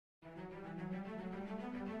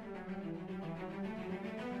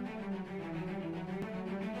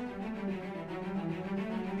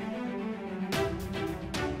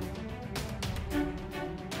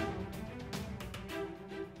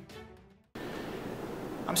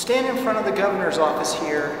I'm standing in front of the governor's office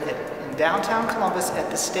here in downtown Columbus at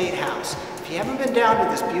the Statehouse. If you haven't been down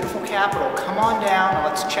to this beautiful capitol, come on down and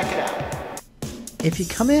let's check it out. If you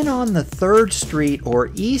come in on the 3rd Street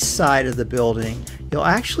or east side of the building, you'll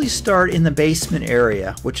actually start in the basement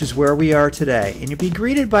area, which is where we are today, and you'll be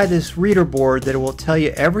greeted by this reader board that will tell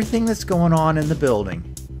you everything that's going on in the building.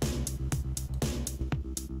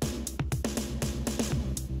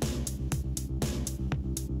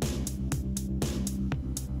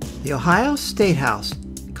 The Ohio Statehouse,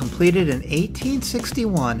 completed in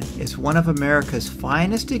 1861, is one of America's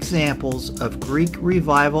finest examples of Greek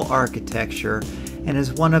Revival architecture and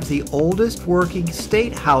is one of the oldest working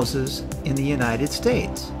state houses in the United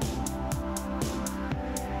States.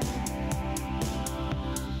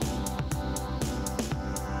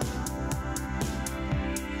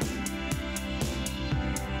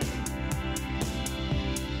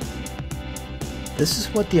 This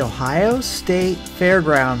is what the Ohio State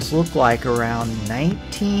Fairgrounds looked like around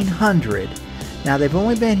 1900. Now they've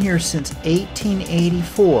only been here since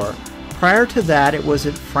 1884. Prior to that, it was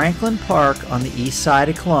at Franklin Park on the east side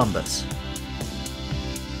of Columbus.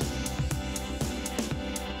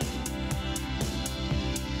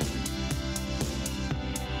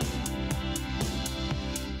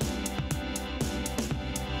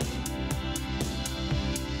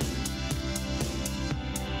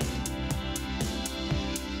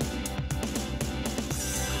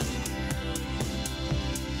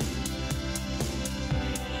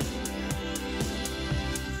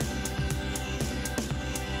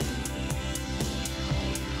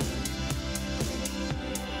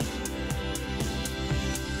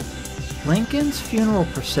 Lincoln's funeral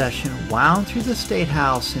procession wound through the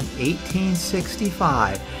Statehouse in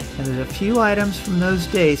 1865, and there's a few items from those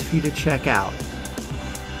days for you to check out.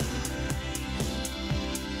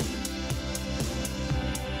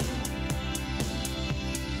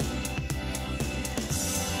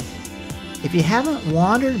 If you haven't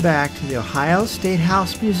wandered back to the Ohio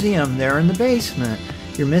Statehouse Museum there in the basement,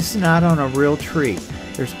 you're missing out on a real treat.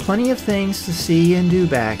 There's plenty of things to see and do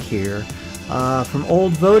back here. From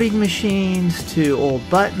old voting machines to old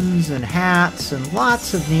buttons and hats and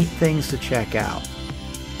lots of neat things to check out.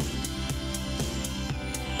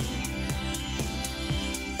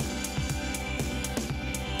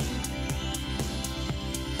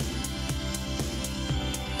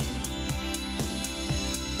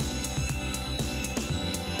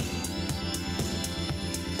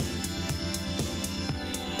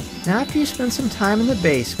 Now after you spend some time in the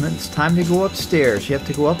basement, it's time to go upstairs. You have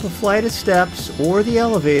to go up a flight of steps or the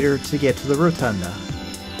elevator to get to the rotunda.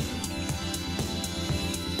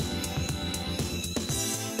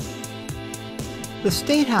 The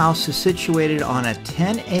Statehouse is situated on a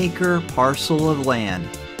 10-acre parcel of land.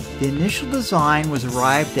 The initial design was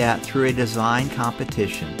arrived at through a design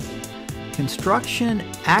competition. Construction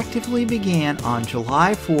actively began on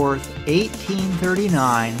July 4,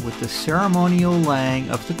 1839 with the ceremonial laying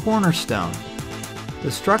of the cornerstone. The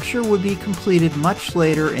structure would be completed much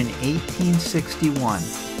later in 1861.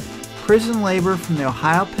 Prison labor from the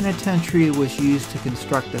Ohio Penitentiary was used to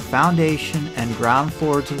construct the foundation and ground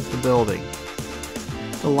floors of the building.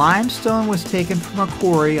 The limestone was taken from a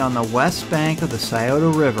quarry on the west bank of the Scioto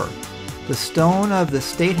River. The stone of the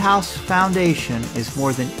Statehouse foundation is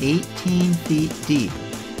more than 18 feet deep.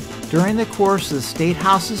 During the course of the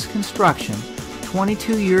Statehouse's construction,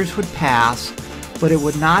 22 years would pass, but it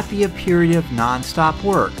would not be a period of non-stop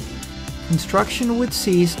work. Construction would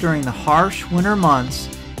cease during the harsh winter months,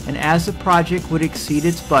 and as the project would exceed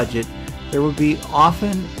its budget, there would be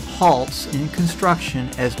often halts in construction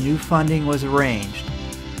as new funding was arranged.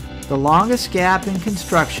 The longest gap in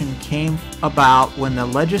construction came about when the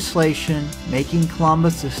legislation making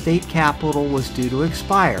Columbus the state capital was due to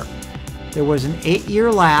expire. There was an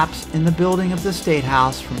 8-year lapse in the building of the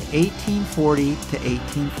Statehouse from 1840 to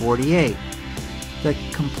 1848. The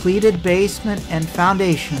completed basement and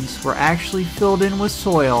foundations were actually filled in with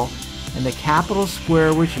soil, and the Capitol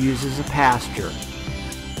Square was used as a pasture.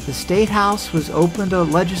 The Statehouse was opened to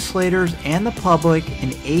legislators and the public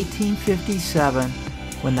in 1857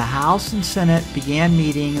 when the House and Senate began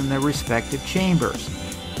meeting in their respective chambers,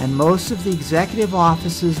 and most of the executive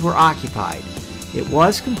offices were occupied. It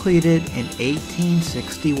was completed in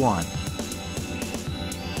 1861.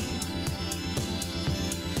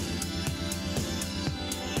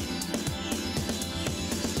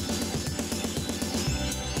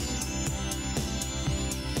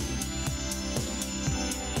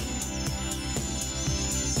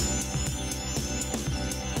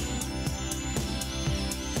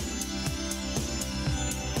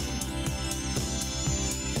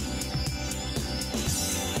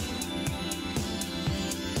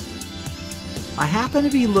 I happen to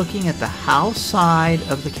be looking at the house side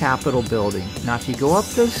of the Capitol building. Now if you go up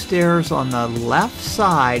those stairs on the left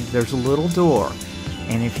side, there's a little door.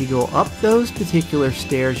 And if you go up those particular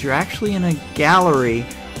stairs, you're actually in a gallery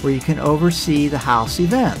where you can oversee the House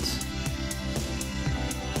events.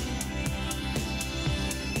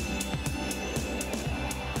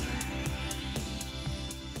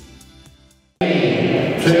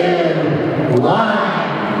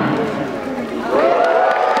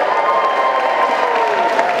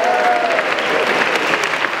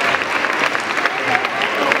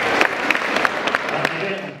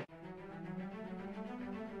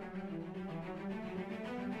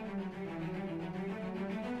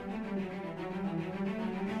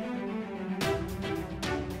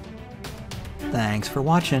 Thanks for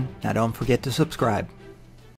watching. Now don't forget to subscribe.